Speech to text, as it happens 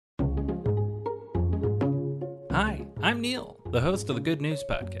Hi, I'm Neil, the host of the Good News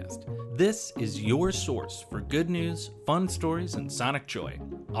Podcast. This is your source for good news, fun stories, and sonic joy.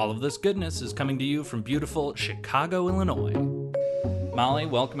 All of this goodness is coming to you from beautiful Chicago, Illinois. Molly,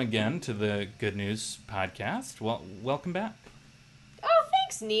 welcome again to the Good News Podcast. Well, welcome back. Oh,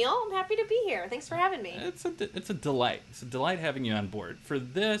 thanks, Neil. I'm happy to be here. Thanks for having me. It's a delight. It's a delight having you on board. For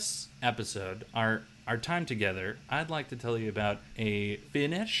this episode, our time together, I'd like to tell you about a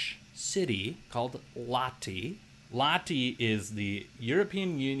Finnish city called Lahti. Lahti is the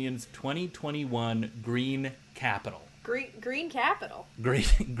European Union's 2021 Green Capital. Green capital.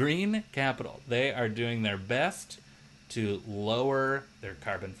 Green Capital. They are doing their best to lower their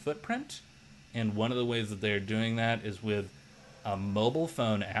carbon footprint, and one of the ways that they are doing that is with a mobile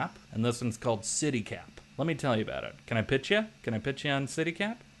phone app, and this one's called CitiCAP. Let me tell you about it. Can I pitch you? Can I pitch you on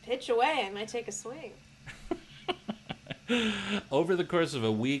CitiCAP? Pitch away. I might take a swing. Over the course of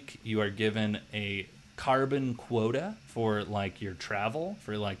a week, you are given a carbon quota for like your travel,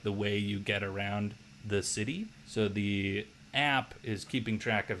 for like the way you get around the city. So the app is keeping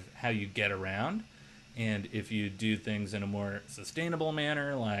track of how you get around, and if you do things in a more sustainable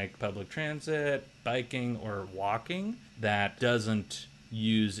manner like public transit, biking, or walking, that doesn't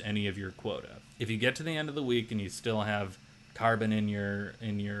use any of your quota. If you get to the end of the week and you still have carbon in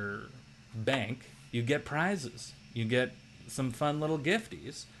your bank, you get prizes. You get some fun little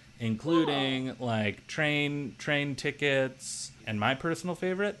gifties, including like train tickets, and my personal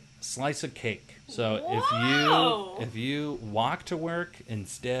favorite, slice of cake. So if you walk to work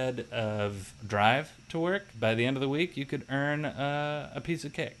instead of drive to work, by the end of the week you could earn a piece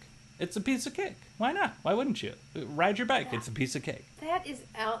of cake. It's a piece of cake. Why not? Why wouldn't you? Ride your bike. It's a piece of cake. That is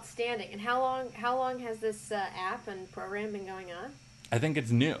outstanding. And how long has this app and program been going on? I think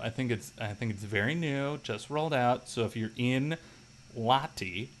it's new. I think it's very new, just rolled out. So if you're in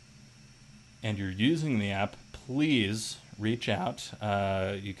Lahti and you're using the app, please reach out.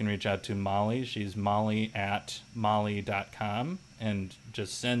 You can reach out to Molly. She's molly@molly.com, and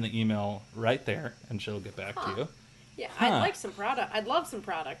just send the email right there, and she'll get back to you. Yeah, I'd love some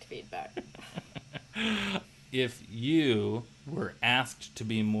product feedback. If you were asked to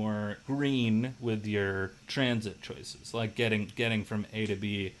be more green with your transit choices, like getting from A to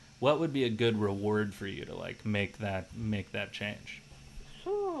B, what would be a good reward for you to like make that change?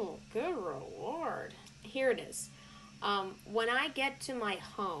 Oh, good reward. Here it is. When I get to my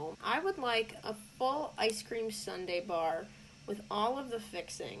home, I would like a full ice cream sundae bar with all of the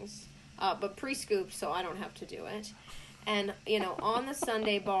fixings, but pre-scooped so I don't have to do it. And, on the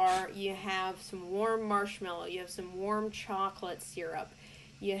sundae bar, you have some warm marshmallow, you have some warm chocolate syrup,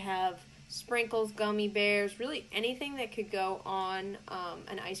 you have sprinkles, gummy bears, really anything that could go on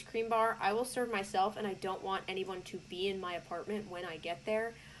an ice cream bar. I will serve myself, and I don't want anyone to be in my apartment when I get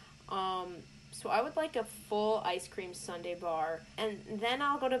there. So I would like a full ice cream sundae bar, and then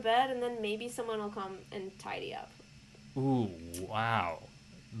I'll go to bed, and then maybe someone will come and tidy up. Ooh, wow.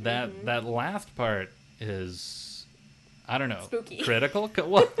 That last part is, I don't know, spooky. Critical?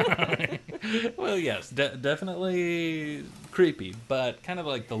 Well, yes, definitely creepy, but kind of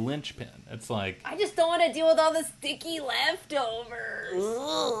like the linchpin. It's like, I just don't want to deal with all the sticky leftovers.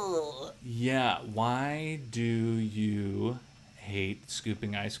 Ugh. Yeah, why do you hate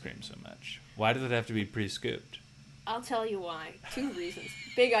scooping ice cream so much? Why does it have to be pre-scooped? I'll tell you why. 2 reasons.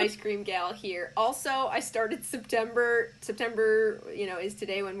 Big ice cream gal here. Also, I started September, is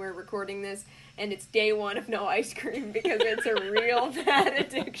today when we're recording this, and it's day 1 of no ice cream because it's a real bad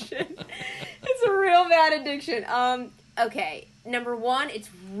addiction. It's a real bad addiction. Okay. Number 1, it's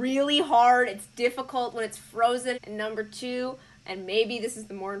really hard. It's difficult when it's frozen. And number 2, and maybe this is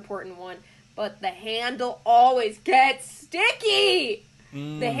the more important one, but the handle always gets sticky.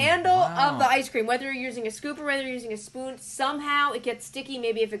 The handle of the ice cream, whether you're using a scoop or whether you're using a spoon, somehow it gets sticky.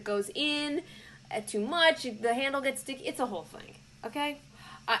 Maybe if it goes in too much, the handle gets sticky. It's a whole thing, okay?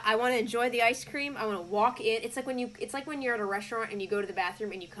 I want to enjoy the ice cream. I want to walk in. It's like when you're at a restaurant and you go to the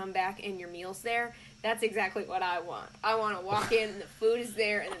bathroom and you come back and your meal's there. That's exactly what I want. I want to walk in and the food is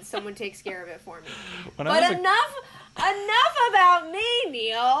there and then someone takes care of it for me. Enough about me,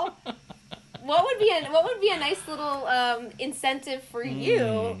 Neil. What would be a nice little incentive for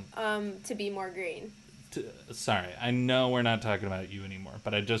you to be more green? Sorry, I know we're not talking about you anymore,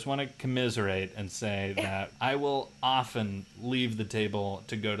 but I just want to commiserate and say that I will often leave the table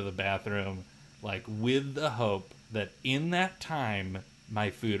to go to the bathroom, like with the hope that in that time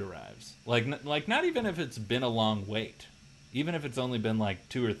my food arrives. Like not even if it's been a long wait, even if it's only been like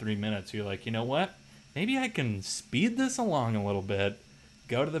 2 or 3 minutes. You're like, you know what? Maybe I can speed this along a little bit.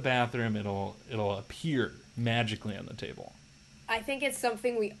 Go to the bathroom, it'll appear magically on the table. I think it's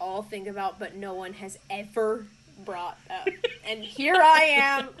something we all think about, but no one has ever brought up. And here I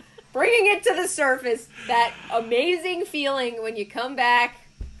am, bringing it to the surface. That amazing feeling when you come back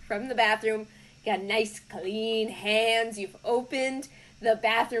from the bathroom, you got nice clean hands, you've opened the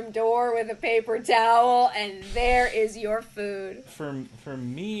bathroom door with a paper towel, and there is your food. For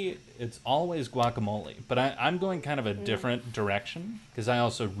me, it's always guacamole, but I'm going kind of a different direction, because I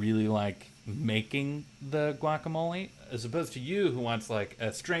also really like making the guacamole, as opposed to you, who wants like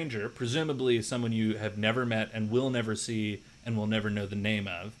a stranger, presumably someone you have never met and will never see and will never know the name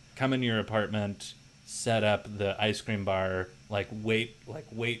of, come in your apartment, set up the ice cream bar, wait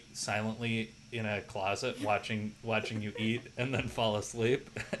silently in a closet watching you eat, and then fall asleep,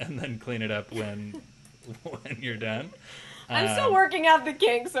 and then clean it up when you're done. I'm still working out the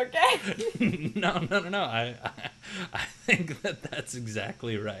kinks, okay? No. I think that's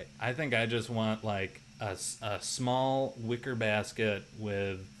exactly right. I think I just want like a small wicker basket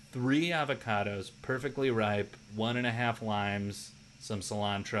with 3 avocados, perfectly ripe, 1.5 limes, some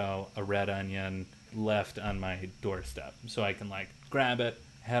cilantro, a red onion left on my doorstep, so I can like grab it,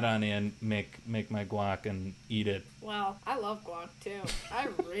 head on in, make my guac and eat it. Wow, I love guac too.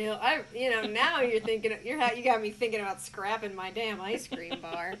 Now you got me thinking about scrapping my damn ice cream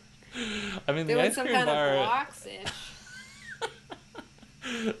bar. I mean, doing the ice some cream kind bar. of guac-ish.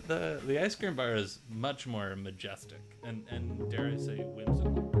 The ice cream bar is much more majestic and dare I say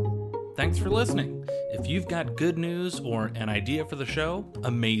whimsical. Thanks for listening. If you've got good news or an idea for the show,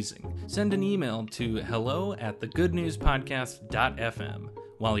 amazing. Send an email to hello@thegoodnewspodcast.fm.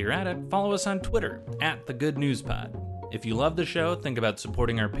 While you're at it, follow us on Twitter @thegoodnewspod. If you love the show, think about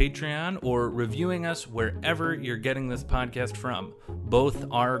supporting our Patreon or reviewing us wherever you're getting this podcast from. Both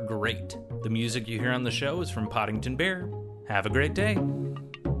are great. The music you hear on the show is from Poddington Bear. Have a great day.